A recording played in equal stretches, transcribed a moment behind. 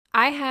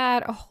I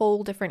had a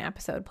whole different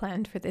episode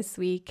planned for this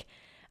week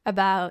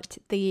about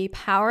the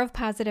power of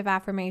positive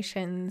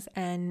affirmations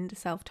and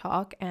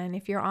self-talk. And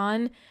if you're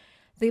on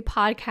the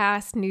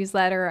podcast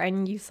newsletter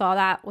and you saw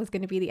that was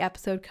going to be the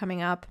episode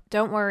coming up,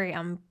 don't worry,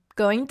 I'm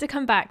going to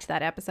come back to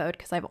that episode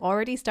because I've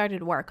already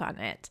started work on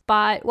it.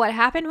 But what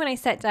happened when I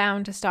sat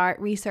down to start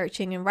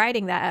researching and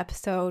writing that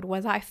episode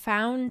was I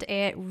found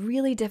it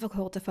really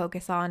difficult to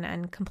focus on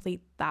and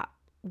complete that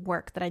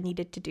work that I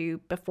needed to do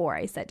before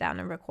I sat down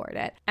and record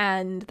it.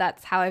 And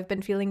that's how I've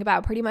been feeling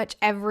about pretty much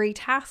every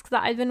task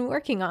that I've been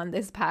working on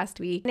this past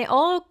week. And it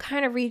all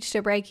kind of reached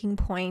a breaking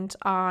point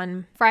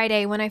on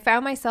Friday when I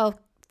found myself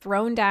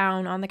thrown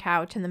down on the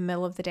couch in the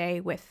middle of the day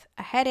with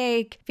a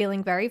headache,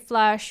 feeling very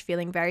flush,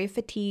 feeling very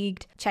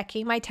fatigued,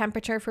 checking my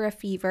temperature for a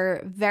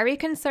fever, very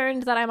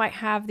concerned that I might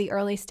have the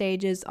early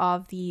stages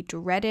of the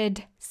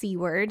dreaded C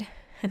word.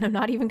 And I'm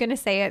not even going to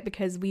say it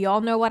because we all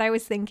know what I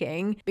was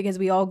thinking, because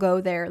we all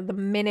go there the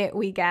minute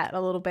we get a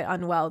little bit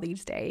unwell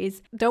these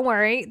days. Don't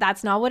worry,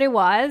 that's not what it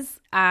was.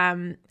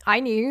 I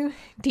knew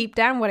deep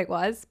down what it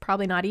was,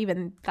 probably not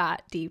even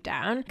that deep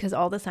down because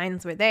all the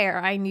signs were there.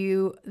 I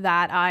knew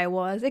that I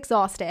was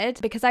exhausted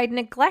because I'd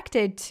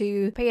neglected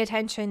to pay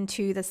attention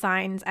to the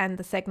signs and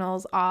the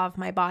signals of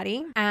my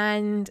body.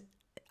 And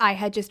I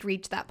had just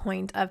reached that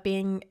point of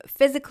being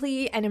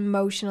physically and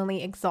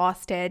emotionally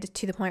exhausted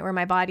to the point where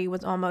my body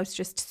was almost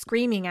just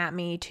screaming at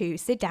me to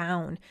sit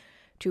down,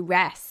 to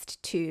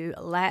rest, to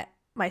let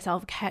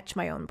myself catch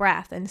my own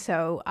breath. And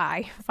so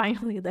I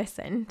finally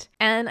listened.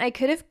 And I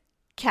could have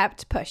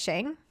kept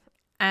pushing.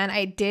 And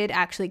I did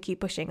actually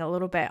keep pushing a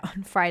little bit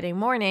on Friday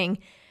morning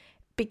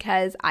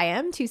because I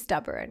am too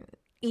stubborn.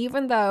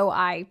 Even though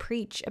I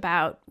preach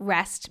about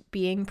rest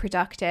being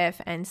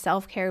productive and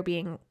self-care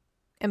being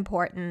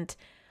important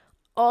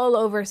all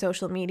over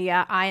social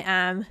media, I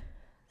am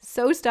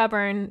so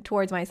stubborn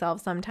towards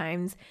myself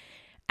sometimes.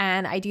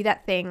 And I do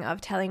that thing of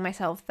telling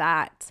myself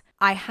that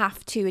I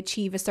have to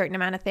achieve a certain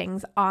amount of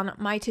things on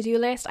my to-do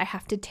list. I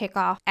have to tick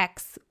off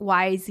X,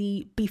 Y,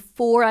 Z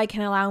before I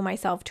can allow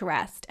myself to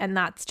rest. And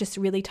that's just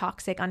really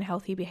toxic,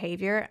 unhealthy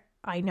behavior.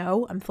 I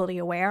know, I'm fully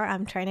aware.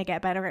 I'm trying to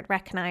get better at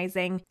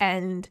recognizing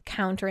and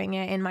countering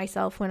it in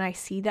myself when I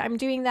see that I'm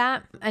doing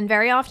that. And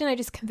very often I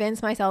just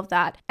convince myself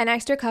that an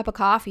extra cup of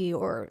coffee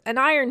or an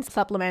iron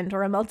supplement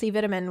or a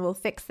multivitamin will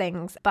fix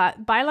things.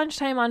 But by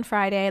lunchtime on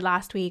Friday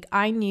last week,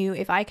 I knew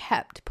if I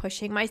kept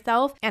pushing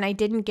myself and I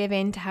didn't give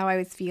in to how I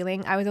was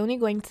feeling, I was only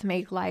going to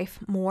make life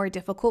more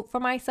difficult for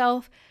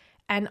myself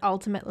and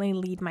ultimately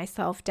lead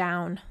myself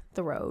down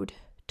the road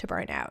to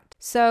burnout.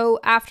 So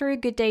after a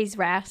good day's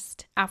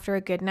rest, after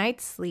a good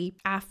night's sleep,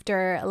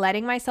 after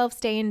letting myself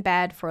stay in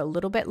bed for a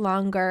little bit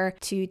longer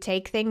to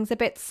take things a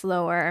bit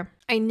slower,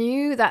 I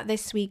knew that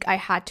this week I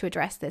had to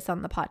address this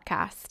on the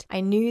podcast.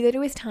 I knew that it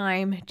was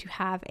time to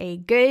have a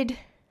good,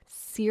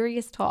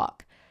 serious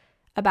talk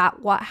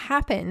about what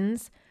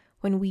happens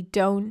when we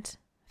don't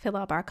fill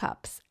up our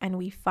cups and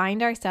we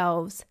find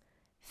ourselves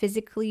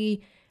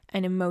physically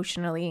and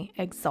emotionally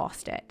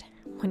exhausted,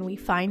 when we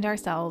find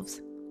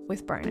ourselves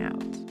with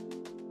burnout.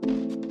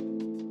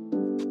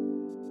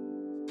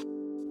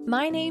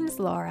 My name's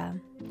Laura,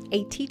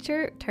 a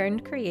teacher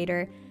turned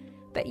creator,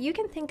 but you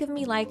can think of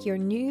me like your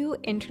new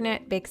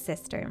internet big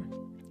sister,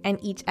 and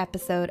each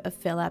episode of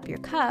Fill Up Your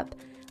Cup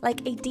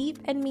like a deep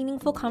and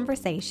meaningful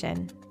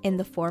conversation in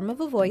the form of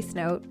a voice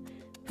note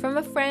from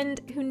a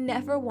friend who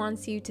never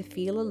wants you to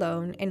feel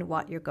alone in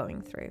what you're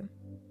going through.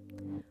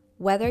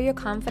 Whether your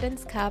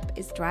confidence cup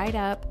is dried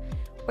up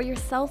or your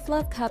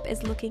self-love cup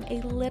is looking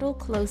a little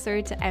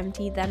closer to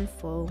empty than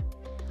full,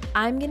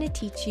 I'm going to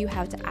teach you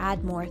how to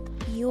add more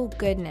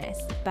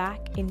feel-goodness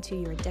back into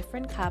your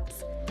different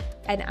cups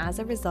and as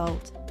a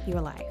result,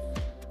 your life.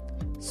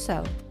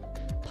 So,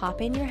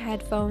 pop in your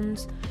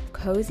headphones,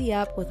 cozy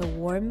up with a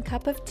warm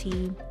cup of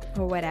tea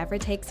or whatever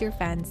takes your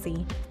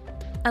fancy,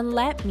 and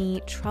let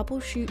me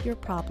troubleshoot your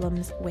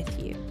problems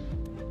with you.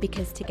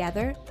 Because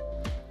together,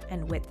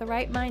 and with the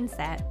right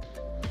mindset,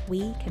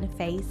 we can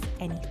face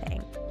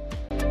anything.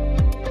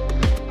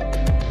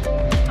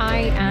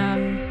 I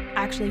am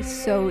actually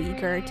so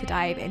eager to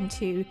dive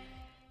into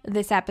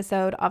this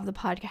episode of the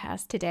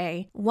podcast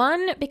today.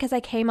 One, because I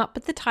came up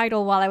with the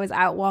title while I was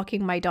out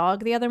walking my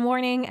dog the other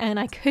morning and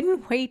I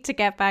couldn't wait to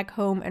get back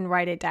home and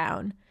write it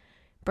down.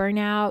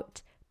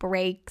 Burnout,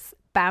 breaks,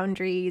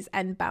 boundaries,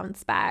 and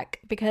bounce back,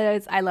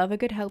 because I love a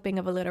good helping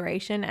of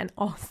alliteration, and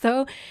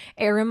also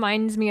it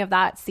reminds me of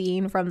that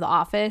scene from The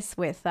Office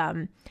with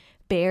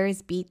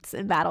Bears, Beats,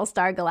 and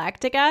Battlestar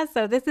Galactica.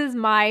 So this is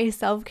my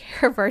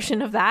self-care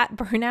version of that: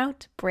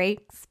 burnout,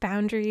 breaks,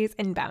 boundaries,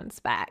 and bounce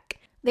back.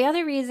 The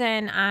other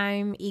reason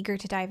I'm eager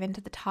to dive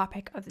into the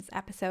topic of this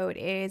episode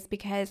is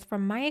because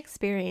from my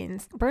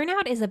experience,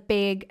 burnout is a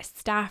big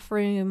staff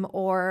room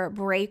or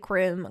break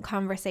room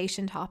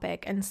conversation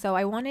topic. And so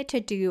I wanted to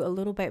do a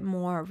little bit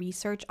more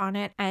research on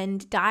it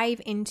and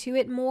dive into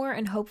it more,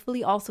 and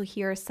hopefully also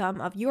hear some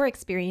of your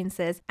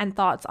experiences and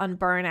thoughts on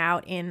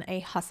burnout in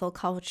a hustle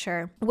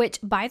culture. Which,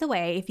 by the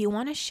way, if you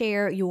want to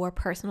share your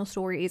personal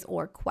stories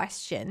or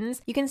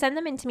questions, you can send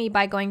them in to me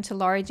by going to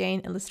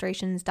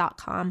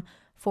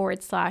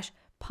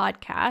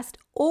laurajaneillustrations.com/podcast,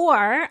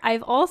 or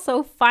I've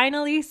also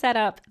finally set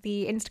up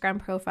the Instagram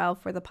profile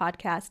for the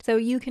podcast. So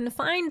you can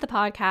find the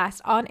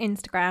podcast on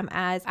Instagram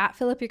as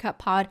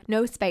 @FillUpYourCupPod,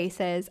 no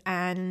spaces,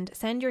 and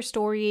send your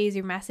stories,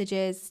 your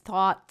messages,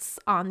 thoughts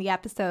on the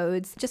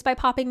episodes just by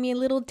popping me a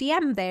little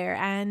DM there.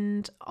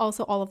 And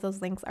also all of those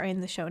links are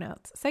in the show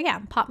notes. So yeah,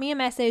 pop me a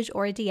message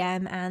or a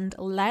DM and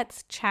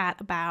let's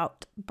chat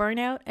about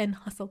burnout and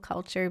hustle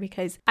culture,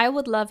 because I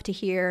would love to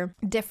hear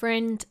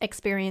different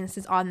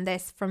experiences on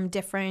this from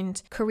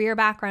different career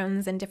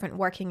backgrounds and different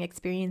working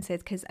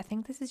experiences, because I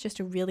think this is just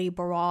a really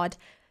broad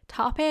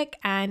topic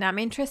and I'm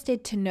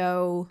interested to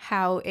know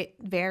how it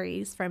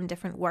varies from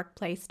different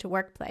workplace to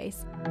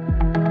workplace.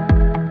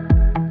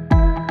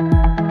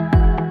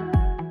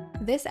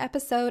 This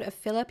episode of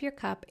Fill Up Your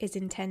Cup is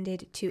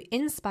intended to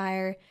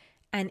inspire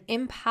and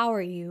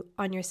empower you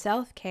on your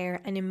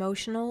self-care and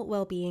emotional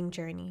well-being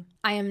journey.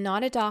 I am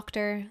not a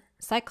doctor,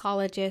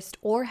 psychologist,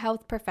 or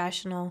health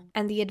professional,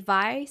 and the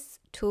advice,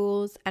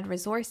 tools, and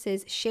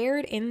resources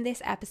shared in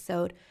this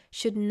episode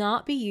should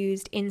not be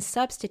used in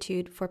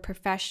substitute for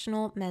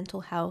professional mental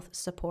health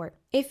support.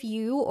 If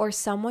you or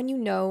someone you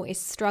know is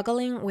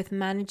struggling with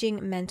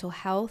managing mental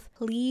health,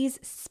 please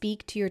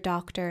speak to your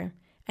doctor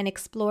and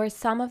explore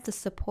some of the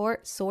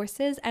support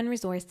sources and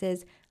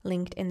resources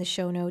linked in the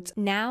show notes.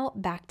 Now,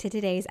 back to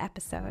today's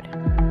episode.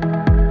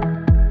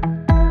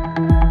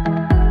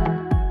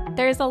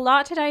 There's a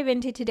lot to dive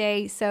into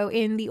today, so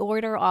in the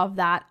order of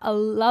that, a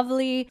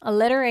lovely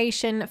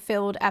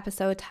alliteration-filled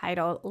episode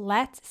title,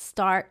 let's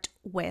start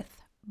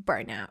with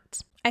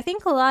burnout. I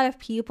think a lot of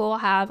people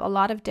have a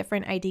lot of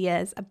different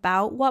ideas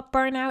about what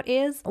burnout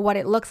is, what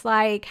it looks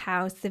like,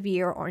 how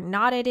severe or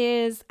not it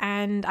is,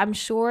 and I'm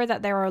sure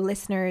that there are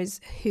listeners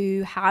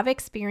who have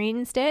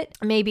experienced it.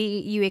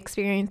 Maybe you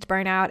experienced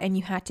burnout and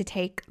you had to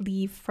take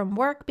leave from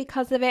work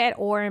because of it,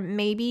 or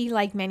maybe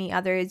like many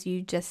others,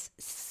 you just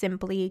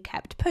simply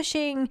kept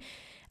pushing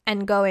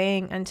and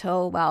going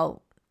until,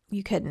 well,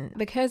 you couldn't.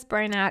 Because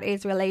burnout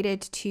is related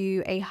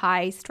to a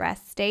high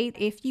stress state,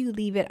 if you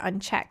leave it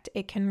unchecked,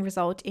 it can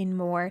result in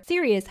more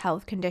serious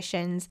health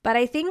conditions. But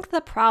I think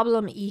the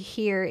problem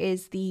here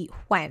is the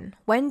when.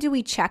 When do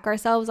we check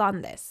ourselves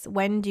on this?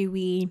 When do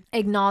we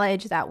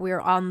acknowledge that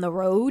we're on the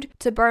road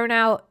to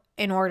burnout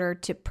in order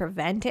to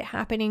prevent it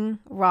happening,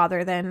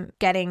 rather than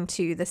getting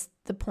to the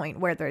point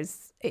where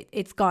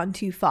it's gone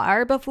too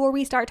far before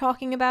we start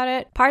talking about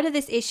it? Part of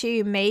this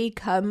issue may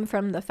come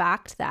from the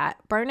fact that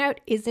burnout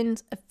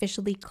isn't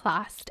officially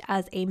classed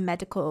as a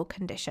medical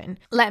condition.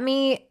 Let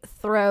me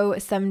throw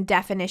some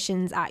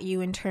definitions at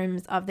you in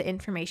terms of the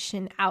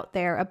information out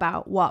there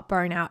about what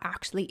burnout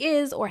actually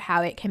is or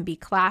how it can be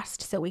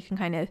classed, so we can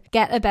kind of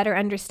get a better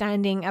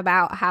understanding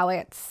about how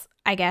it's,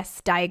 I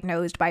guess,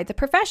 diagnosed by the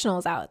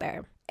professionals out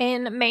there.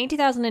 In May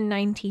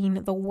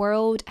 2019, the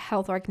World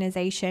Health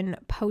Organization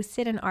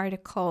posted an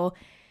article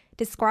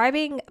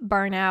describing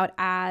burnout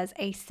as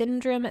a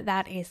syndrome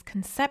that is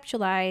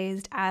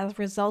conceptualized as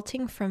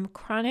resulting from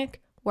chronic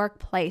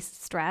workplace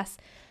stress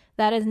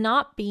that has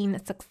not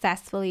been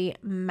successfully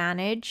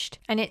managed,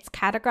 and it's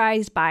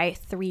categorized by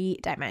 3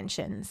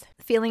 dimensions: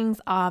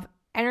 feelings of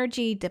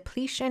energy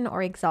depletion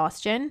or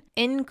exhaustion,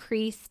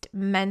 increased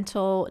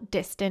mental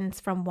distance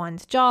from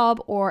one's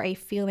job, or a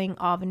feeling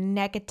of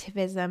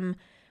negativism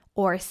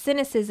or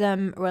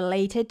cynicism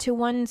related to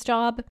one's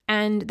job,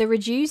 and the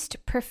reduced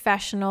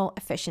professional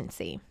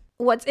efficiency.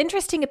 What's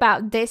interesting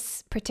about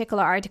this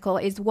particular article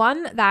is,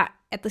 one, that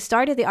at the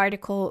start of the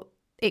article,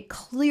 it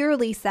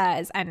clearly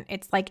says, and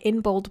it's like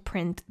in bold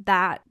print,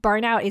 that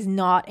burnout is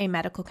not a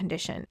medical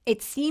condition.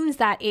 It seems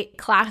that it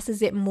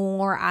classes it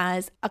more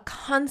as a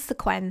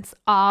consequence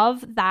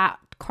of that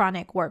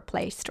chronic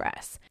workplace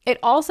stress. It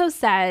also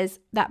says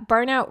that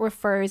burnout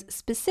refers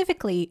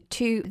specifically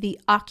to the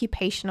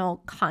occupational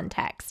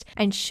context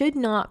and should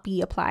not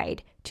be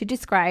applied to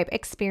describe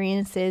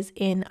experiences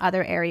in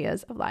other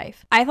areas of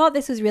life. I thought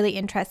this was really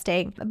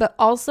interesting, but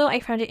also I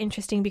found it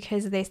interesting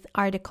because this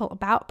article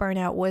about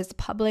burnout was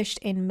published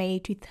in May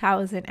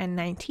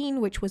 2019,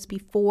 which was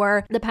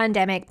before the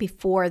pandemic,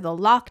 before the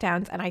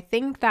lockdowns. And I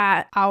think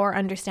that our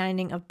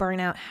understanding of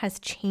burnout has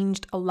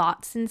changed a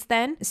lot since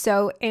then.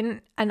 So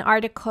in an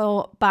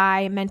article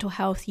by Mental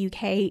Health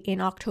UK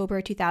in October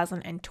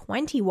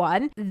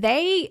 2021,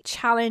 they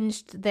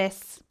challenged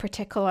this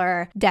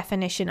particular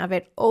definition of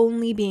it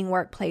only being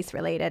workplace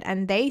related,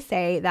 and they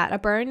say that a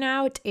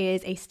burnout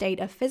is a state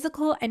of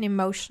physical and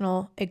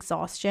emotional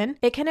exhaustion.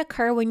 It can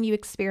occur when you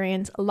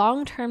experience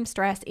long-term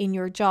stress in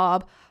your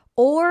job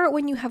or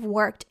when you have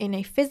worked in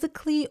a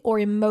physically or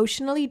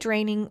emotionally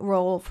draining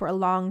role for a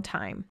long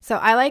time. So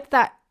I like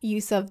that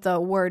use of the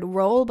word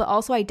role, but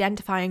also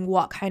identifying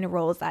what kind of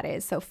roles that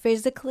is. So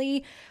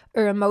physically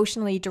or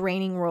emotionally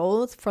draining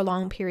roles for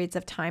long periods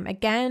of time.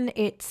 Again,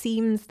 it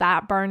seems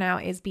that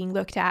burnout is being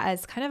looked at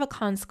as kind of a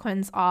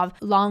consequence of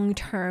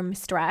long-term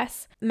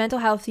stress. Mental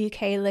Health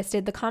UK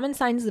listed the common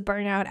signs of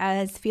burnout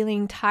as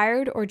feeling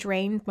tired or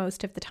drained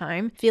most of the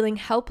time, feeling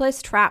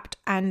helpless, trapped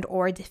and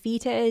or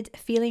defeated,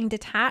 feeling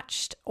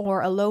detached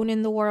or alone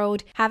in the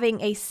world,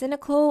 having a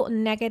cynical,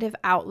 negative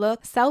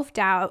outlook,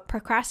 self-doubt,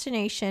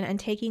 procrastination and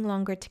taking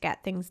longer to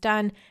get things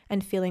done,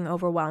 and feeling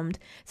overwhelmed.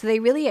 So they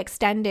really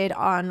extended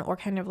on, or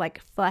kind of like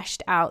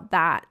fleshed out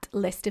that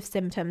list of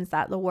symptoms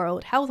that the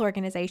World Health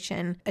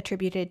Organization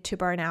attributed to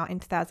burnout in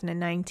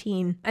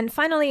 2019. And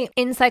finally,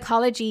 in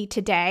Psychology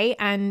Today,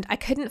 and I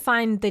couldn't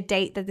find the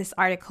date that this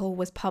article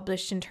was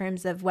published in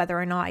terms of whether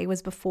or not it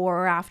was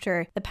before or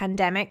after the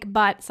pandemic,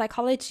 but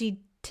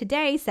Psychology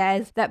Today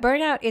says that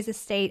burnout is a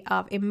state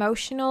of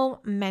emotional,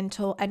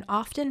 mental, and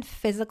often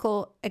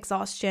physical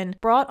exhaustion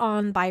brought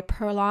on by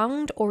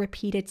prolonged or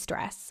repeated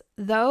stress.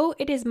 Though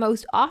it is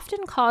most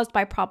often caused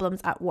by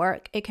problems at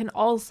work, it can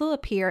also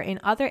appear in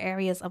other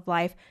areas of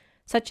life,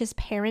 such as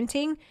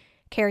parenting,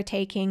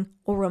 caretaking,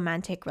 or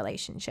romantic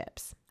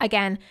relationships.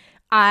 Again,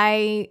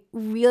 I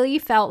really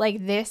felt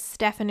like this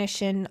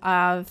definition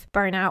of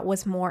burnout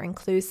was more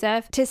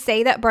inclusive. To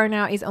say that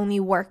burnout is only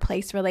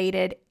workplace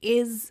related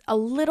is a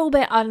little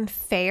bit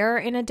unfair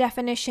in a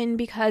definition,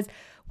 because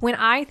when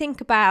I think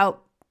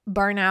about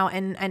burnout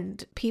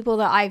and people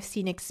that I've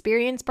seen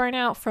experience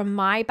burnout from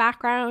my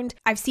background,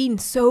 I've seen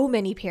so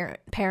many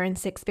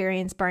parents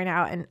experience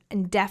burnout,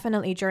 and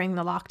definitely during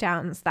the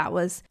lockdowns, that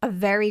was a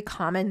very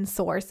common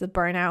source of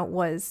burnout,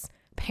 was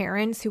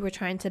parents who were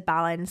trying to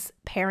balance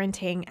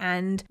parenting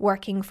and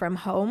working from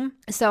home.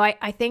 So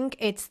I think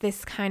it's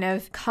this kind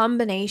of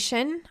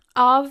combination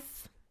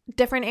of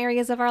different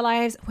areas of our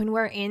lives when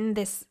we're in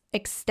this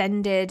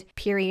extended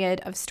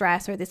period of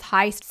stress, or this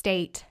high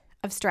state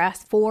of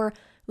stress for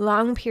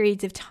long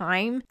periods of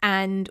time,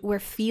 and we're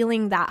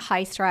feeling that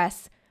high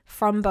stress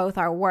from both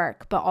our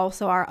work, but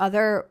also our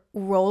other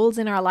roles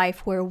in our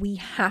life where we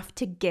have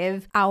to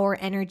give our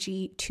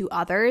energy to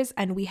others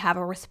and we have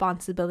a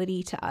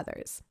responsibility to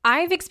others.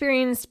 I've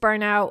experienced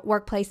burnout,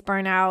 workplace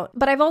burnout,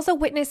 but I've also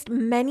witnessed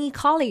many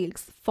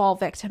colleagues fall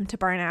victim to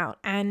burnout.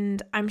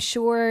 And I'm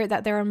sure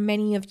that there are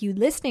many of you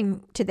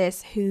listening to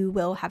this who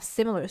will have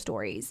similar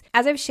stories.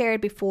 As I've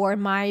shared before,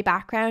 my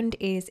background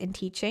is in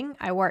teaching.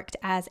 I worked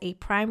as a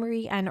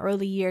primary and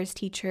early years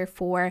teacher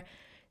for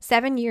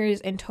 7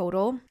 years in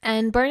total.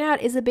 And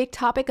burnout is a big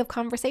topic of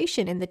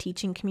conversation in the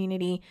teaching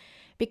community,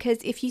 because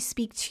if you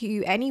speak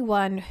to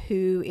anyone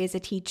who is a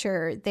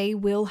teacher, they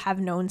will have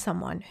known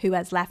someone who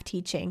has left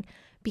teaching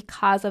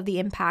because of the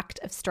impact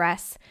of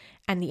stress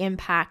and the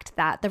impact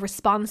that the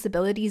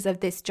responsibilities of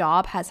this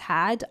job has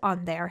had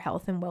on their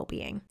health and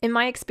well-being. In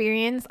my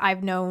experience,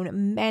 I've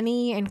known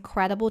many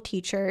incredible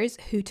teachers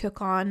who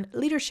took on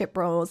leadership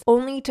roles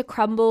only to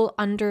crumble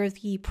under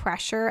the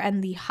pressure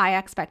and the high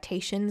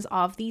expectations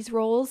of these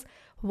roles,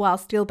 while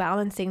still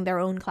balancing their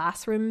own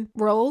classroom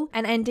role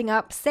and ending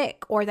up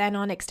sick or then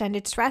on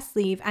extended stress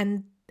leave,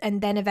 and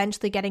then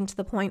eventually getting to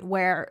the point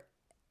where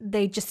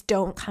they just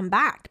don't come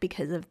back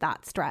because of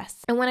that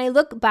stress. And when I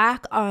look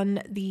back on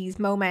these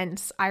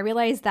moments, I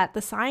realized that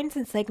the signs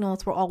and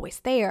signals were always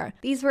there.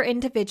 These were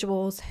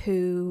individuals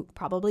who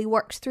probably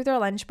worked through their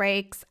lunch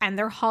breaks and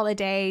their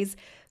holidays,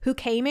 who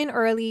came in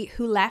early,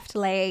 who left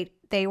late.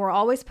 They were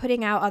always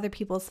putting out other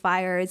people's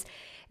fires.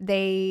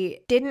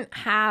 They didn't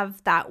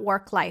have that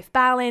work-life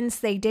balance.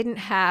 They didn't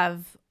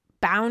have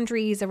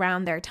boundaries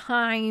around their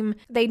time.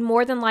 They'd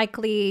more than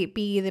likely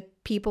be the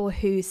people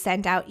who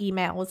sent out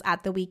emails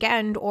at the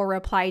weekend or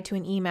replied to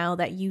an email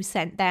that you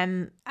sent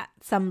them at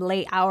some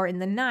late hour in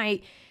the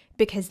night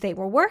because they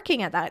were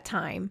working at that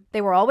time.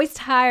 They were always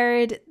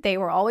tired. They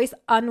were always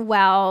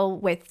unwell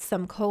with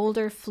some cold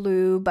or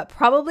flu, but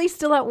probably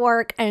still at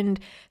work and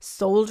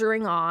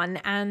soldiering on,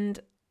 and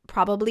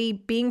probably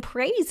being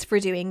praised for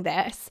doing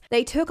this.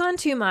 They took on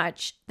too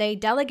much, they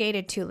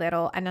delegated too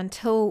little, and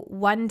until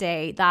one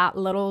day that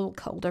little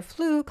cold or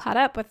flu caught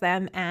up with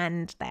them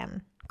and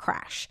then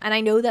crash. And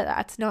I know that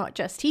that's not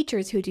just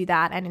teachers who do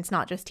that, and it's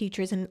not just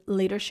teachers in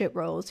leadership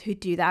roles who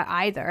do that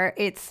either.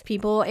 It's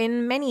people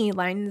in many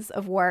lines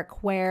of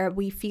work where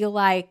we feel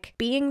like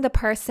being the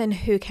person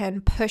who can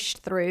push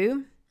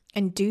through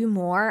and do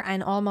more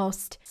and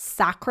almost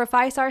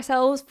sacrifice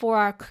ourselves for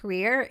our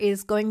career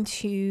is going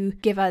to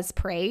give us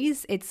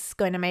praise. It's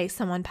going to make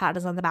someone pat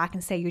us on the back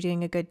and say you're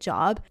doing a good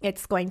job.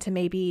 It's going to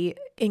maybe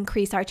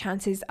increase our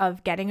chances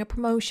of getting a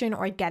promotion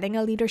or getting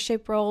a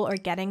leadership role or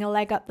getting a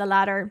leg up the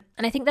ladder.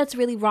 And I think that's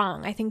really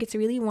wrong. I think it's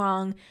really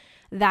wrong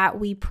that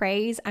we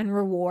praise and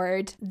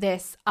reward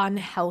this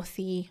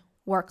unhealthy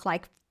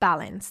work-life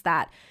balance,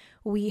 that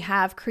we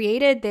have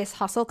created this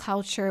hustle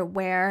culture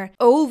where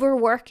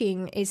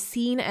overworking is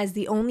seen as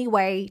the only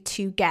way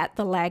to get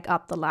the leg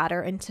up the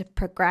ladder and to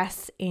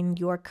progress in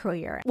your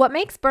career. What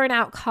makes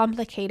burnout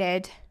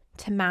complicated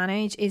to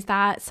manage is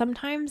that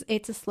sometimes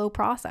it's a slow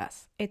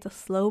process. It's a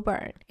slow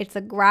burn. It's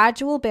a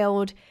gradual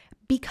build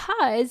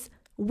because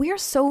we're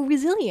so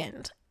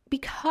resilient,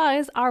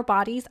 because our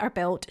bodies are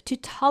built to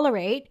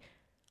tolerate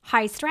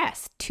high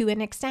stress to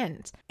an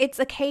extent. It's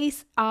a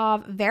case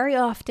of very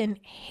often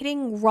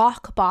hitting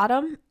rock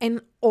bottom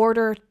in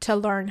order to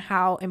learn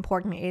how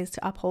important it is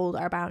to uphold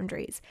our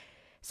boundaries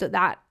so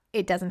that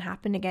it doesn't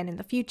happen again in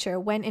the future,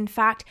 when in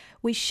fact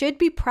we should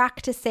be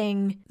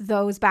practicing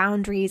those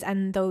boundaries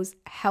and those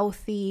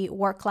healthy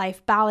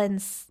work-life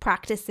balance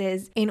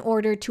practices in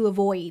order to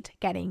avoid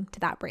getting to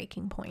that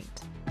breaking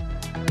point.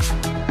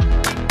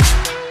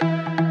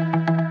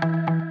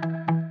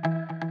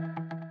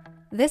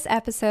 This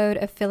episode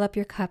of Fill Up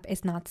Your Cup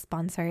is not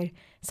sponsored,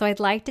 so I'd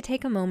like to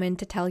take a moment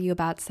to tell you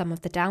about some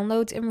of the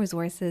downloads and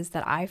resources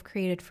that I've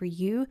created for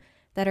you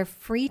that are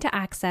free to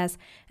access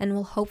and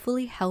will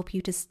hopefully help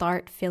you to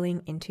start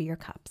filling into your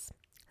cups.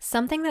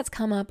 Something that's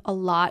come up a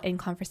lot in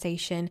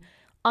conversation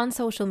on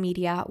social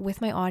media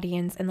with my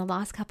audience in the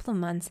last couple of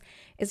months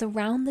is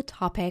around the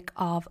topic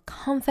of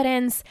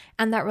confidence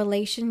and that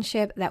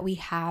relationship that we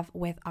have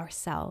with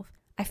ourselves.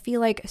 I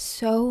feel like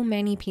so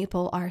many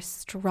people are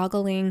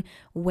struggling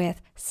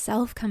with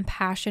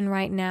self-compassion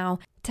right now.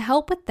 To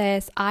help with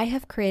this, I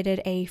have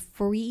created a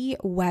free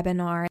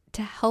webinar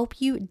to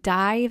help you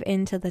dive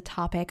into the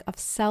topic of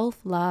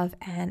self-love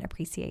and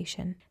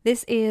appreciation.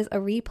 This is a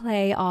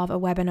replay of a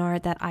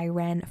webinar that I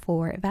ran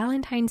for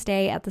Valentine's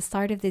Day at the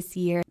start of this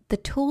year. The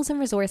tools and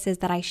resources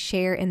that I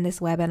share in this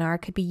webinar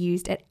could be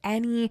used at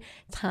any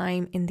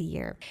time in the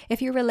year.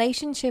 If your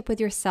relationship with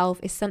yourself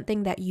is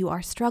something that you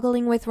are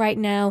struggling with right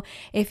now,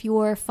 if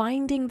you're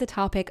finding the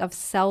topic of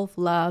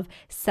self-love,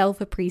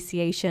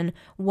 self-appreciation,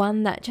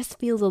 one that just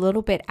feels a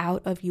little bit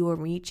out of your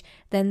reach,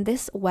 then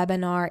this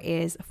webinar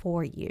is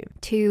for you.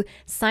 To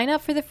sign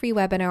up for the free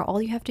webinar,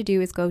 all you have to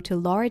do is go to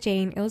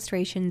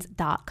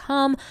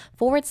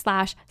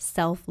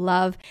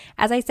laurajaneillustrations.com/self-love.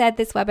 As I said,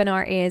 this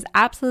webinar is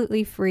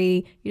absolutely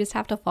free. You just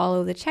have to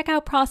follow the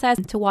checkout process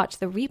to watch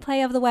the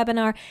replay of the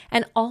webinar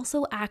and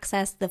also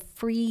access the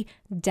free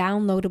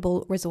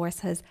downloadable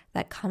resources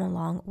that come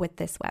along with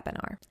this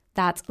webinar.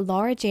 That's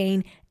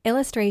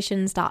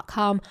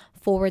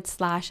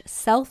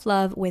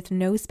laurajaneillustrations.com/self-love with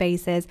no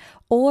spaces,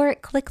 or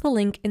click the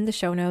link in the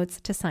show notes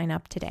to sign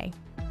up today.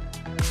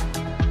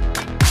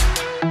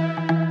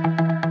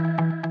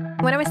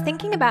 When I was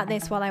thinking about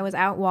this while I was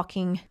out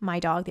walking my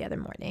dog the other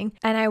morning,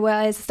 and I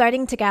was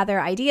starting to gather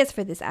ideas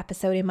for this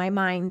episode in my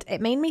mind,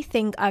 it made me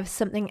think of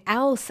something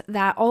else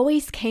that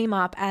always came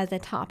up as a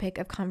topic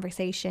of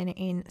conversation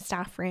in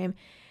staff room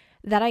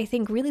that I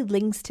think really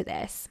links to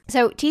this.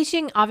 So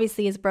teaching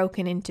obviously is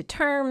broken into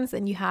terms,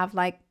 and you have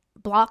like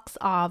blocks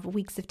of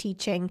weeks of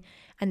teaching,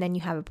 and then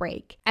you have a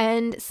break.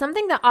 And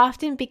something that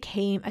often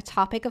became a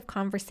topic of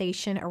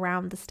conversation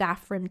around the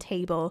staff room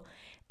table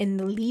in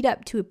the lead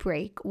up to a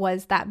break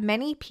was that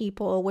many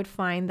people would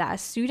find that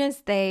as soon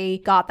as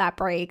they got that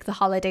break, the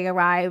holiday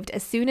arrived,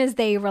 as soon as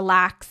they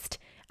relaxed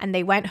and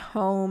they went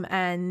home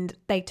and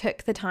they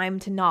took the time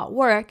to not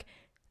work,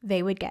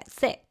 they would get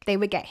sick. They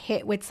would get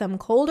hit with some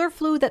cold or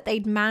flu that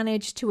they'd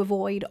managed to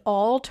avoid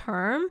all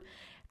term.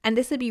 And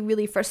this would be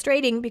really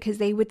frustrating because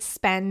they would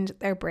spend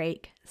their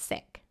break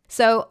sick.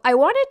 So I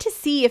wanted to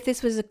see if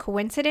this was a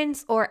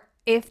coincidence or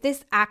if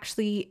this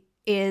actually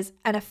is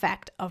an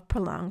effect of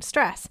prolonged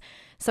stress.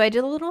 So I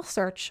did a little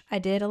search, I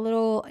did a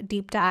little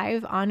deep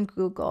dive on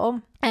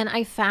Google, and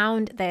I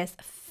found this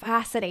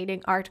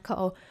fascinating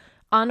article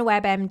on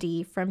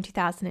WebMD from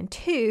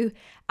 2002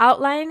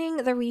 outlining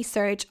the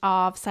research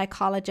of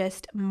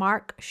psychologist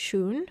Mark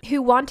Schoen,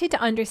 who wanted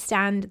to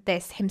understand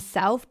this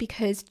himself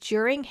because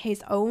during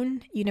his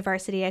own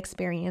university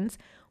experience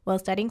while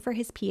studying for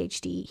his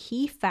PhD,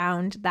 he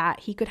found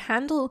that he could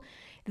handle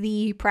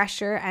the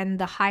pressure and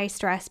the high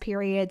stress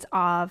periods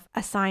of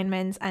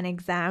assignments and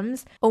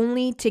exams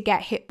only to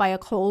get hit by a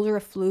cold or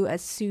a flu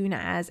as soon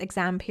as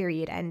exam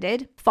period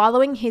ended.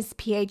 Following his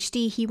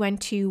PhD, he went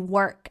to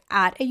work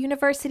at a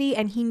university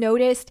and he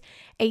noticed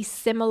a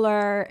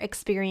similar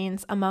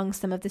experience among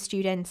some of the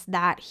students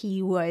that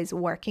he was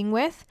working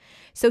with.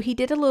 So he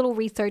did a little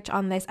research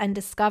on this and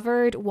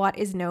discovered what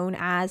is known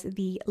as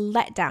the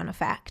letdown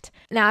effect.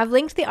 Now, I've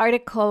linked the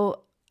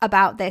article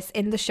about this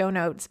in the show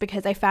notes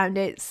because I found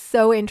it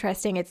so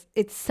interesting.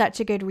 It's such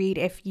a good read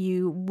if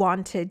you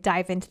want to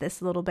dive into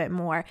this a little bit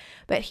more.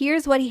 But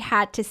here's what he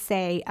had to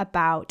say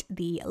about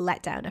the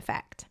letdown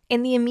effect.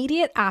 In the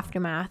immediate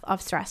aftermath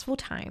of stressful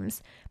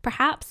times,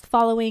 perhaps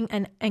following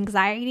an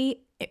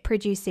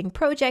anxiety-producing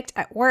project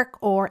at work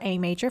or a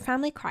major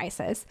family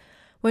crisis,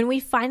 when we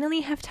finally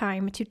have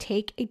time to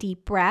take a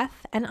deep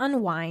breath and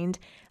unwind,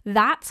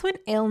 that's when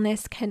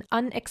illness can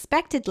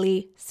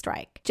unexpectedly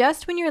strike.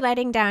 Just when you're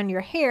letting down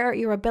your hair,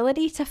 your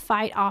ability to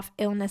fight off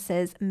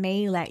illnesses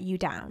may let you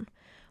down.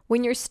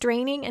 When you're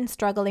straining and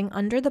struggling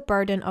under the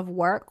burden of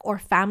work or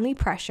family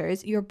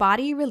pressures, your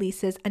body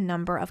releases a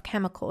number of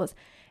chemicals,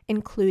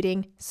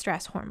 including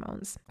stress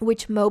hormones,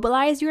 which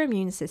mobilize your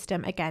immune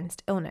system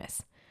against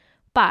illness.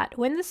 But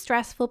when the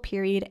stressful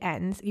period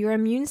ends, your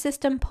immune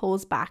system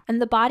pulls back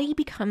and the body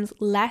becomes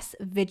less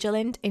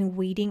vigilant in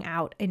weeding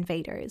out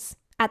invaders.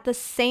 At the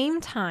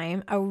same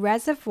time, a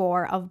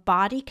reservoir of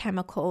body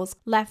chemicals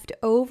left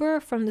over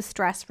from the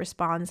stress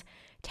response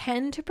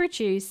tend to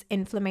produce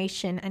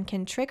inflammation and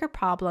can trigger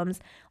problems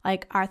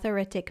like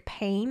arthritic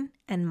pain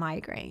and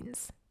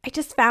migraines. I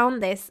just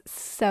found this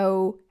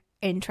so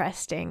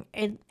interesting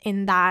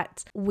in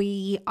that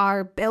we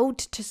are built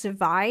to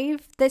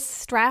survive this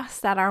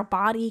stress, that our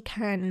body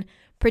can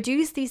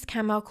produce these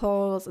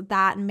chemicals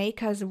that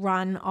make us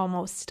run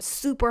almost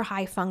super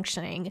high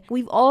functioning.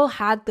 We've all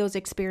had those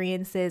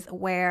experiences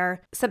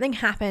where something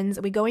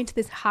happens, we go into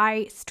this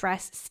high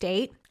stress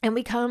state and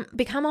we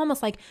become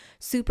almost like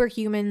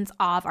superhumans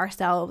of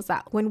ourselves,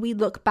 that when we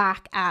look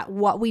back at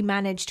what we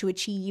managed to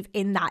achieve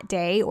in that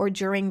day or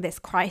during this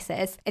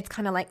crisis, it's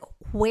kind of like,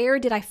 where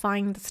did I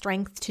find the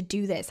strength to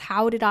do this?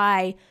 How did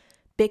I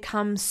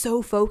become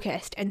so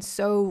focused and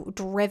so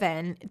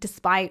driven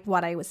despite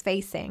what I was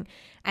facing?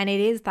 And it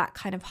is that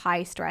kind of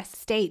high stress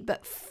state.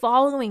 But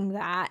following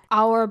that,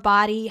 our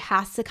body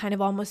has to kind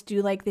of almost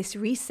do like this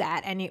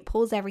reset and it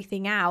pulls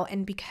everything out.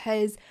 And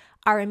because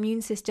our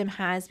immune system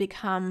has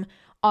become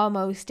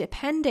almost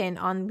dependent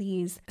on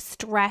these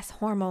stress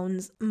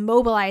hormones,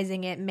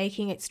 mobilizing it,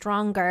 making it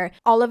stronger,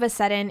 all of a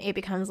sudden it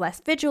becomes less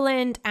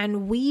vigilant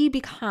and we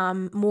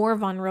become more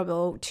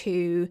vulnerable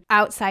to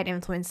outside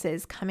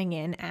influences coming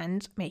in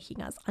and making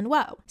us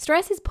unwell.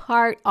 Stress is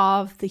part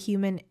of the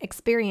human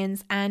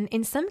experience, and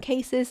in some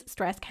cases,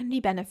 stress can be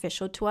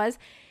beneficial to us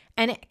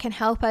and it can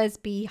help us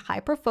be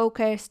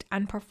hyper-focused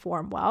and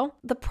perform well.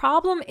 The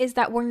problem is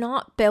that we're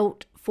not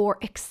built for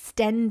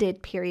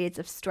extended periods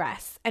of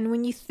stress. And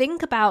when you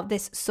think about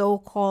this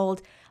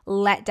so-called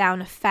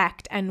letdown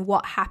effect and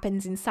what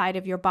happens inside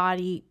of your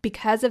body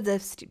because of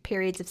the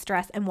periods of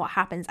stress and what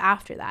happens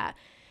after that,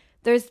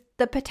 there's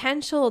the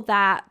potential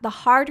that the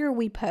harder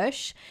we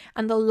push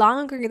and the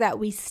longer that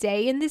we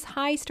stay in this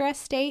high stress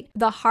state,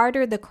 the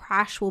harder the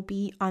crash will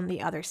be on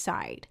the other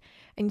side.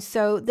 And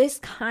so this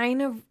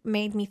kind of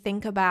made me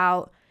think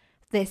about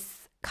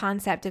this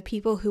concept of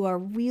people who are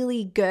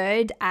really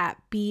good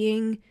at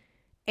being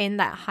in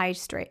that high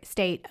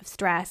state of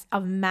stress,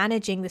 of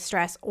managing the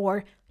stress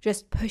or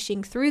just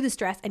pushing through the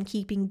stress and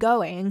keeping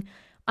going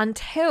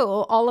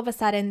until all of a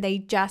sudden they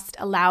just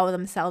allow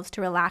themselves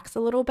to relax a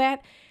little bit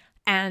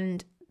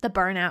and the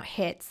burnout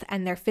hits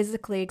and they're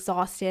physically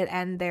exhausted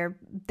and they're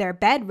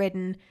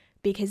bedridden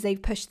because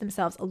they've pushed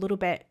themselves a little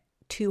bit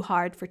too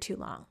hard for too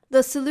long.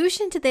 The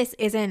solution to this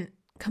isn't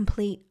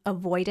complete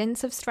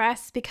avoidance of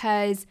stress,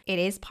 because it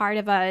is part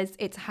of us.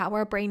 It's how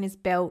our brain is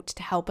built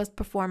to help us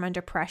perform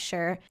under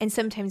pressure. And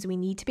sometimes we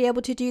need to be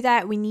able to do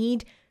that. We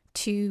need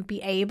to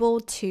be able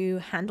to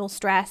handle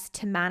stress,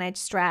 to manage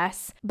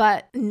stress,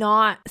 but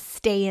not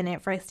stay in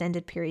it for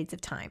extended periods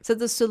of time. So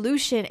the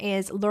solution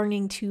is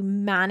learning to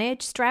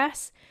manage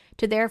stress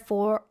to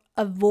therefore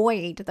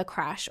avoid the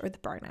crash or the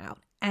burnout.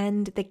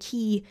 And the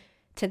key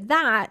to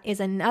that is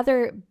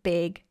another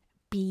big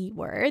B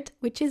word,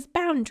 which is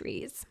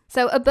boundaries.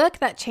 So a book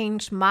that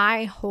changed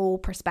my whole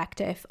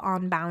perspective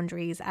on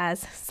boundaries as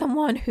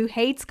someone who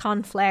hates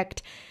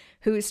conflict,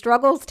 who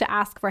struggles to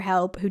ask for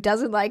help, who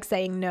doesn't like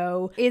saying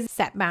no, is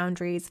Set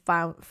Boundaries,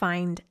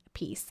 Find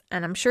Peace.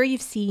 And I'm sure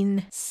you've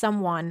seen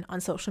someone on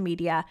social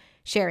media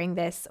sharing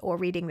this or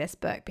reading this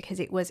book because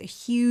it was a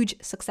huge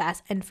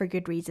success, and for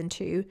good reason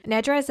too.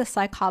 Nedra is a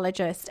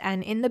psychologist,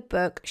 and in the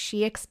book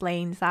she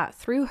explains that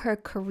through her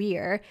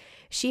career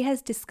she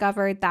has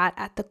discovered that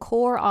at the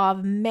core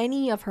of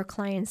many of her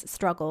clients'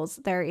 struggles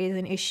there is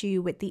an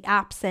issue with the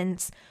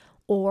absence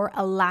or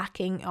a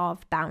lacking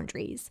of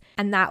boundaries,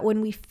 and that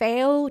when we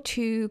fail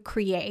to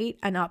create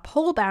and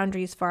uphold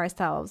boundaries for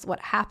ourselves, what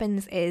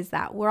happens is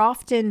that we're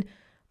often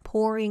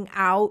pouring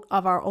out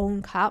of our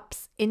own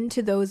cups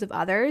into those of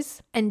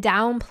others and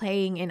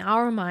downplaying in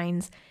our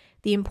minds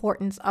the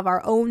importance of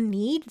our own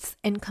needs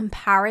in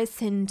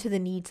comparison to the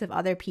needs of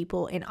other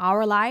people in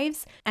our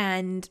lives.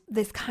 And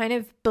this kind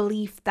of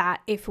belief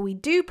that if we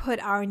do put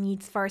our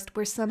needs first,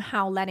 we're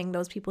somehow letting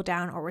those people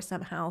down, or we're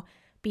somehow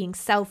being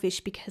selfish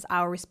because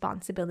our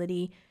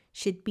responsibility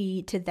should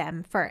be to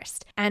them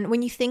first. And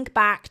when you think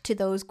back to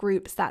those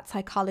groups that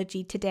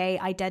Psychology Today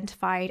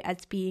identified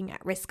as being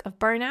at risk of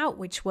burnout,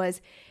 which was,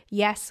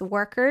 yes,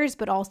 workers,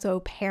 but also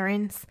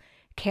parents,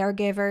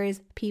 caregivers,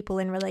 people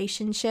in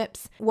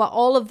relationships, what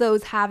all of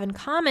those have in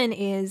common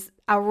is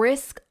a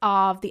risk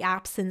of the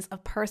absence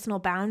of personal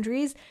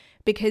boundaries,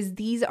 because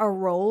these are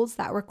roles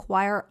that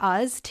require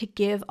us to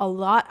give a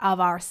lot of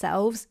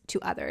ourselves to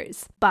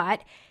others.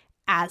 But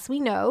as we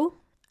know,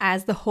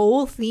 as the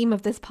whole theme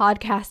of this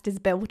podcast is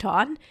built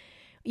on,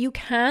 you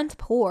can't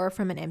pour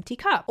from an empty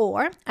cup.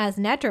 Or, as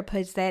Nedra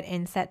puts it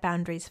in Set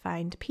Boundaries,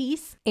 Find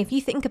Peace, if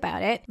you think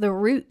about it, the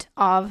root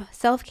of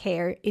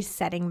self-care is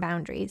setting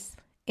boundaries.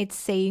 It's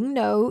saying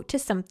no to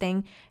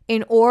something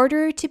in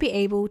order to be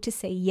able to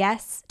say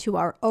yes to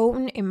our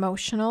own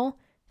emotional,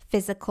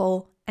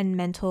 physical, and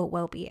mental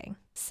well-being.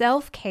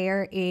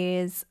 Self-care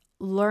is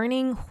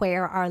learning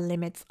where our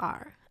limits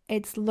are.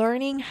 It's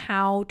learning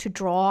how to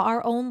draw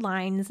our own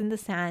lines in the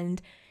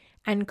sand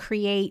and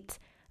create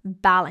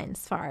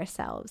balance for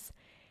ourselves.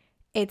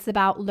 It's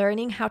about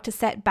learning how to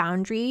set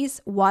boundaries,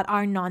 what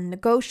our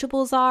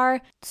non-negotiables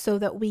are, so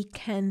that we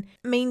can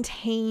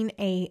maintain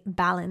a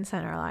balance in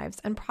our lives.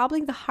 And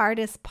probably the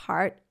hardest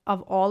part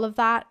of all of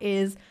that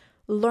is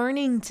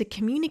learning to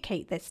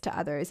communicate this to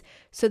others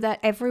so that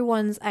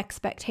everyone's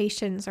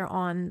expectations are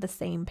on the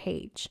same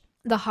page.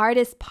 The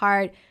hardest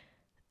part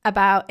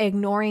about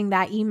ignoring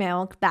that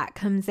email that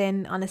comes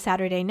in on a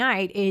Saturday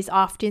night is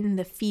often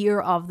the fear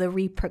of the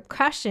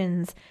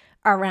repercussions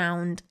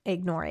around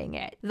ignoring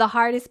it. The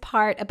hardest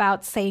part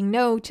about saying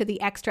no to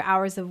the extra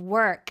hours of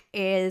work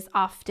is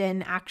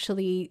often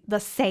actually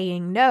the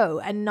saying no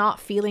and not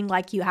feeling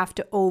like you have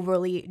to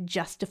overly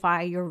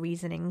justify your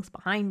reasonings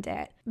behind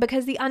it.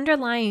 Because the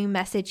underlying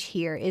message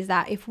here is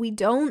that if we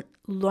don't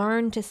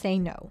learn to say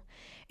no,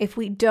 if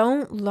we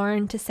don't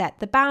learn to set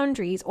the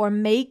boundaries or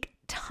make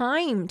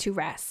time to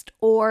rest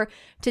or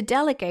to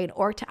delegate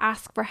or to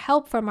ask for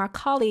help from our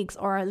colleagues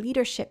or our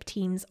leadership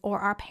teams or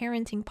our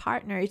parenting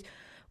partners,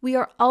 we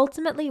are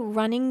ultimately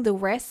running the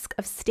risk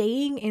of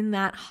staying in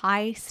that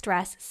high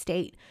stress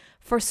state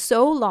for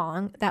so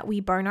long that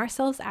we burn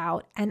ourselves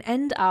out and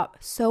end up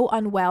so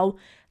unwell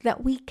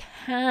that we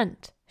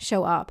can't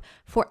show up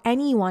for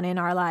anyone in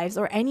our lives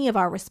or any of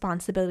our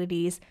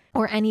responsibilities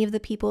or any of the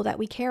people that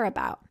we care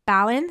about.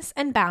 Balance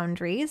and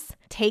boundaries,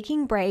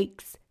 taking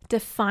breaks,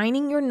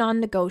 defining your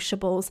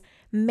non-negotiables,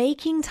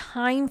 making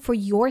time for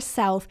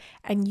yourself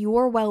and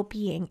your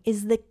well-being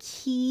is the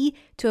key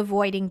to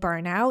avoiding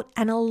burnout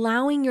and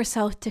allowing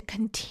yourself to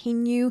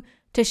continue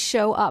to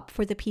show up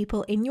for the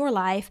people in your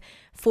life,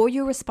 for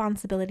your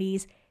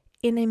responsibilities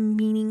in a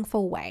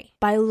meaningful way.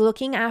 By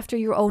looking after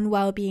your own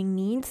well-being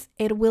needs,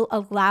 it will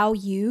allow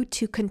you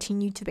to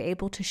continue to be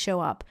able to show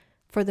up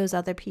for those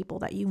other people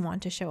that you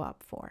want to show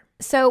up for.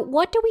 So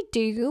what do we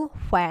do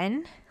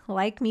when,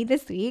 like me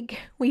this week,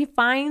 we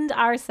find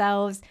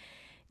ourselves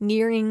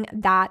nearing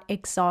that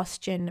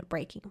exhaustion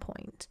breaking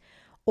point,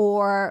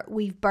 or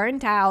we've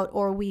burnt out,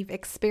 or we've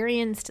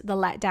experienced the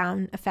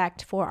letdown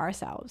effect for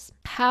ourselves?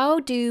 How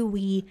do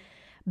we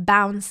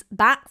bounce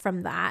back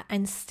from that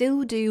and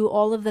still do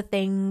all of the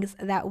things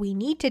that we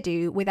need to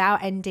do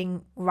without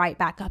ending right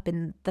back up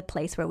in the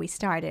place where we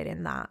started,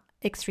 in that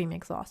extreme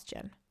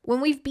exhaustion?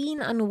 When we've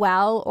been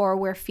unwell or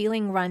we're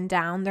feeling run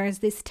down, there's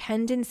this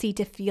tendency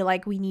to feel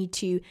like we need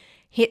to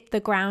hit the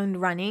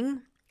ground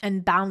running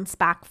and bounce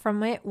back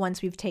from it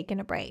once we've taken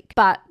a break.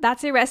 But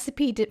that's a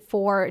recipe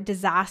for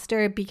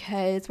disaster,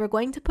 because we're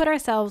going to put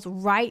ourselves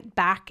right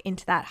back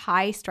into that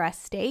high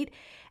stress state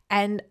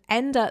and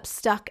end up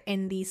stuck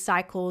in these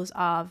cycles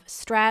of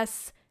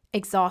stress,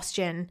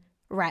 exhaustion,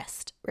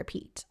 rest,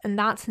 repeat. And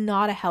that's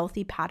not a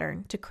healthy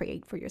pattern to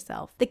create for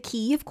yourself. The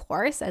key, of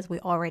course, as we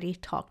already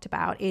talked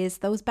about, is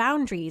those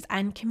boundaries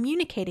and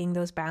communicating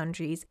those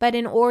boundaries. But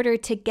in order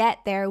to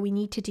get there, we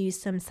need to do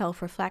some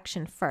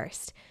self-reflection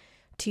first,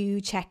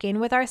 to check in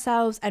with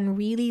ourselves and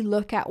really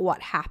look at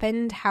what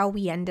happened, how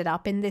we ended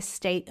up in this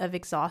state of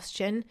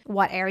exhaustion,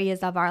 what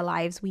areas of our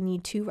lives we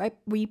need to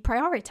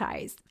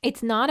reprioritize.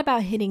 It's not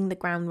about hitting the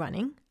ground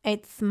running.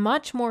 It's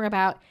much more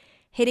about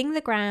hitting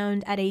the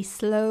ground at a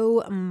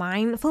slow,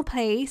 mindful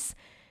pace,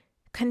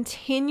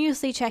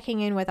 continuously checking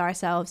in with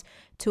ourselves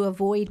to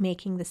avoid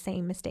making the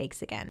same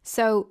mistakes again.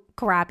 So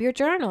grab your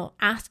journal,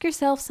 ask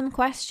yourself some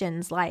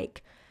questions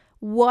like,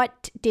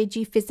 what did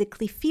you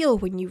physically feel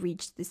when you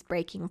reached this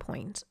breaking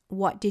point?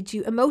 What did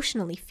you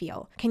emotionally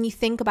feel? Can you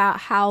think about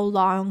how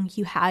long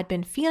you had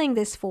been feeling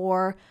this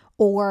for,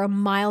 or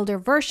milder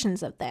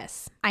versions of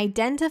this?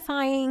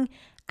 Identifying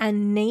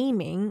and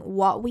naming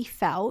what we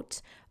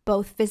felt,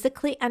 both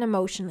physically and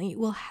emotionally,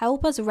 will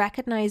help us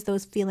recognize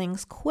those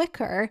feelings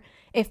quicker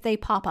if they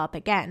pop up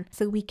again,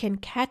 so we can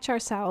catch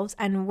ourselves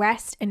and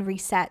rest and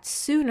reset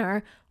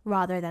sooner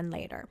rather than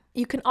later.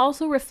 You can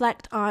also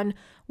reflect on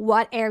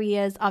what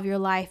areas of your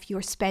life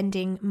you're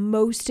spending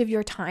most of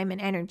your time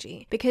and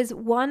energy, because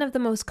one of the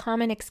most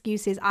common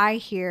excuses I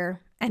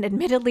hear, and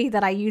admittedly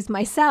that I use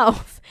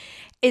myself,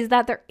 is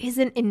that there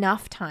isn't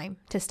enough time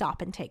to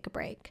stop and take a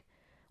break.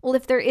 Well,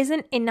 if there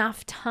isn't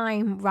enough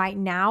time right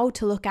now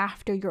to look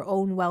after your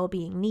own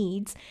well-being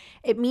needs,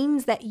 it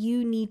means that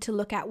you need to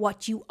look at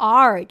what you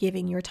are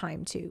giving your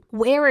time to.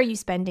 Where are you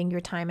spending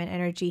your time and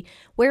energy?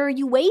 Where are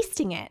you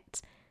wasting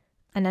it?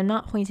 And I'm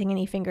not pointing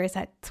any fingers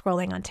at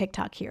scrolling on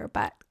TikTok here,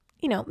 but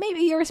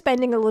maybe you're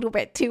spending a little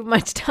bit too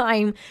much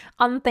time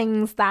on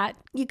things that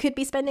you could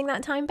be spending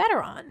that time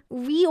better on.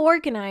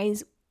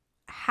 Reorganize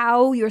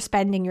how you're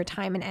spending your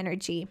time and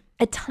energy.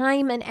 A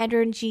time and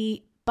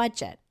energy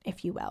budget,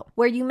 if you will,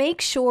 where you make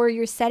sure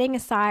you're setting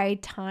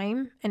aside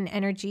time and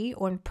energy,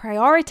 or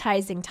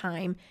prioritizing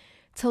time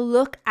to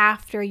look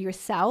after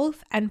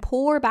yourself and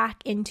pour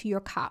back into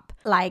your cup,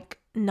 like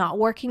not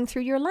working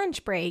through your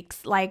lunch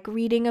breaks, like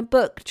reading a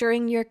book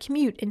during your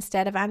commute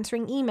instead of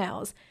answering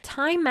emails.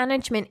 Time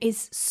management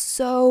is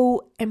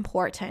so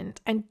important,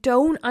 and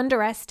don't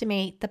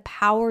underestimate the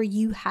power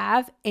you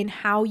have in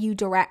how you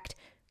direct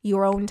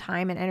your own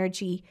time and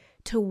energy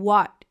to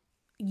what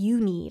you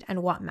need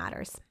and what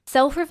matters.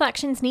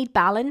 Self-reflections need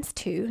balance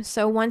too.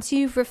 So once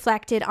you've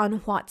reflected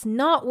on what's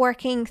not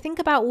working, think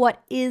about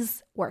what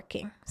is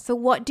working. So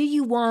what do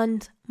you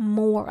want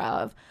more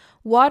of?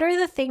 What are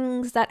the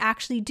things that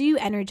actually do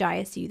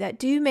energize you, that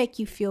do make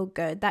you feel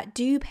good, that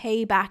do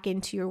pay back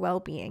into your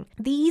well-being?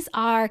 These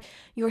are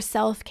your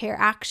self-care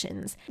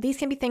actions. These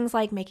can be things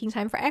like making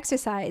time for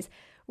exercise,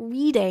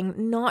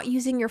 reading, not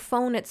using your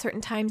phone at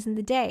certain times in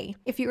the day.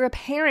 If you're a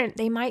parent,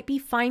 they might be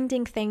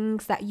finding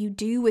things that you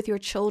do with your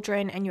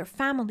children and your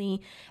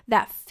family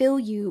that fill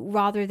you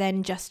rather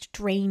than just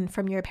drain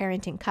from your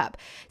parenting cup.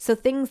 So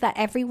things that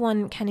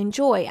everyone can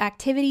enjoy,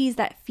 activities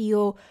that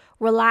feel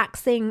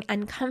relaxing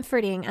and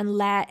comforting and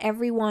let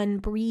everyone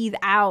breathe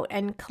out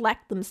and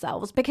collect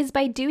themselves. Because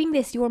by doing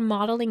this, you're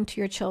modeling to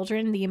your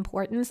children the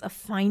importance of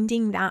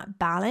finding that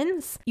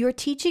balance. You're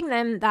teaching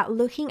them that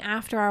looking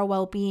after our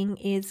well-being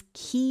is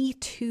key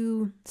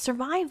to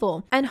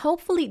survival. And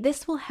hopefully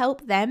this will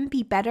help them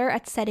be better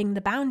at setting the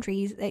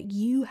boundaries that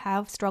you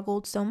have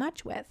struggled so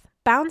much with.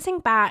 Bouncing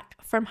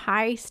back from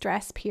high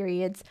stress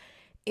periods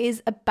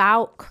is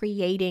about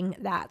creating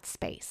that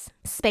space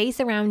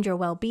around your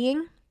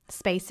well-being,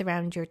 space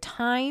around your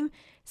time,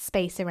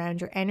 space around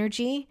your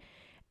energy,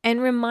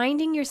 and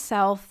reminding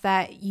yourself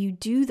that you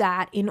do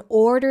that in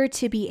order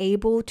to be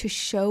able to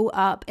show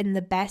up in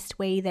the best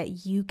way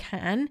that you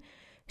can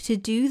to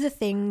do the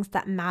things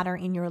that matter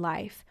in your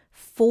life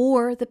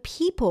for the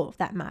people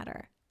that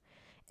matter.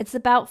 It's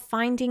about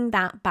finding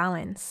that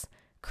balance,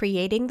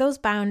 creating those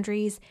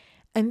boundaries,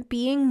 and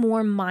being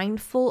more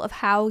mindful of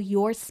how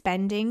you're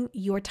spending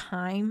your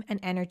time and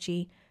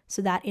energy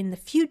so that in the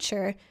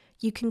future,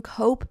 you can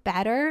cope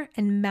better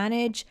and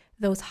manage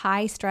those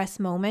high stress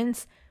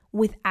moments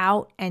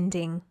without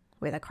ending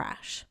with a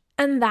crash.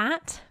 And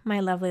that, my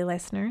lovely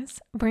listeners,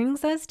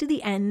 brings us to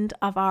the end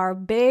of our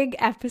big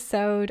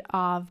episode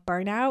of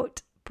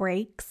burnout,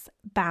 breaks,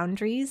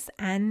 boundaries,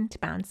 and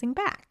bouncing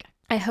back.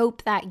 I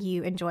hope that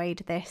you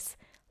enjoyed this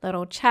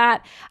little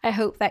chat. I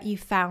hope that you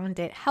found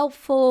it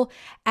helpful.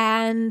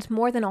 And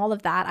more than all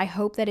of that, I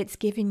hope that it's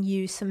given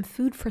you some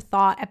food for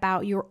thought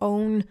about your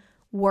own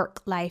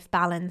work-life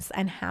balance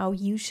and how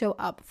you show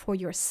up for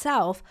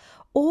yourself,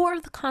 or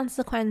the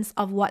consequence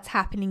of what's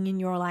happening in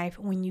your life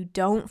when you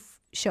don't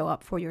show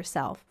up for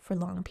yourself for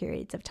long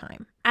periods of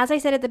time. As I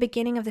said at the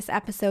beginning of this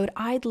episode,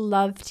 I'd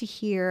love to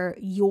hear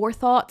your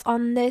thoughts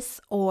on this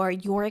or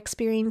your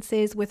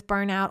experiences with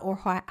burnout or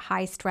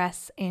high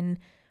stress in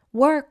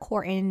work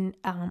or in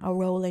a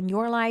role in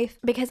your life,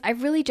 because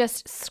I've really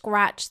just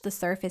scratched the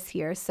surface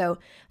here. So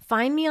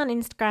find me on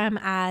Instagram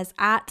as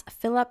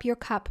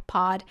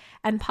 @fillupyourcuppod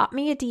and pop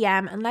me a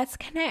DM and let's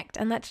connect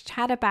and let's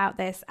chat about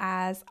this,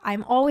 as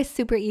I'm always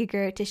super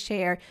eager to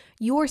share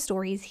your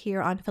stories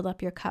here on Fill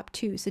Up Your Cup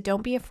too. So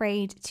don't be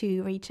afraid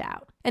to reach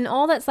out. And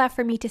all that's left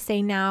for me to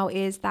say now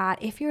is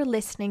that if you're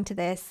listening to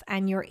this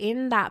and you're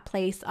in that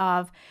place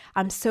of,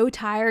 I'm so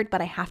tired,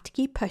 but I have to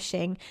keep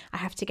pushing, I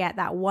have to get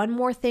that one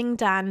more thing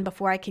done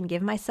before I can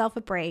give myself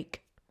a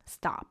break,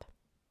 stop.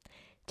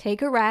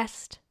 Take a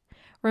rest.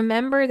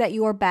 Remember that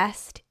your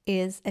best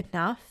is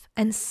enough.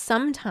 And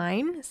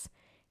sometimes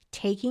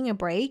taking a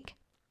break,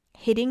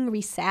 hitting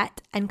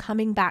reset, and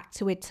coming back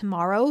to it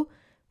tomorrow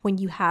when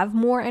you have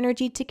more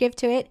energy to give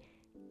to it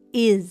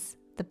is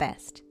the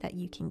best that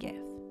you can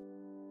give.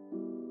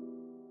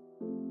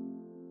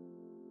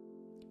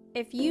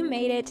 If you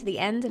made it to the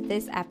end of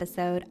this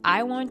episode,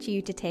 I want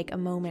you to take a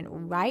moment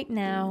right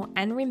now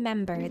and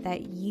remember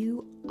that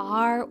you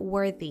are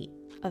worthy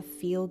of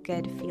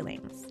feel-good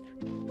feelings.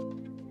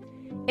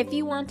 If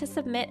you want to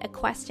submit a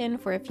question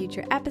for a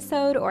future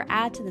episode or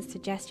add to the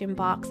suggestion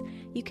box,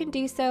 you can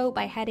do so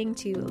by heading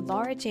to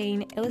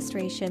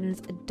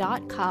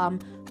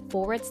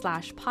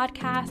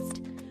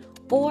laurajaneillustrations.com/podcast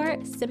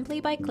or simply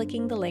by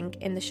clicking the link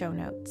in the show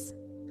notes.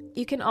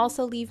 You can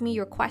also leave me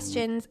your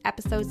questions,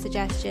 episode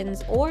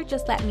suggestions, or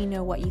just let me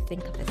know what you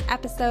think of this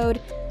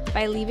episode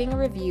by leaving a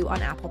review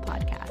on Apple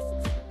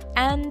Podcasts.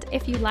 And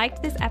if you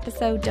liked this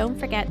episode, don't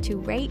forget to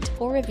rate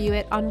or review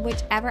it on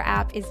whichever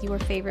app is your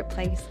favorite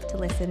place to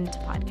listen to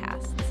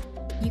podcasts.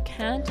 You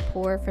can't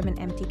pour from an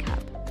empty cup.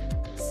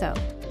 So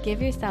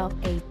give yourself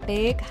a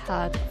big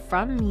hug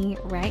from me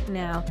right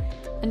now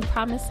and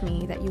promise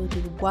me that you'll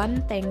do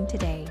one thing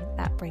today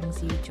that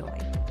brings you joy.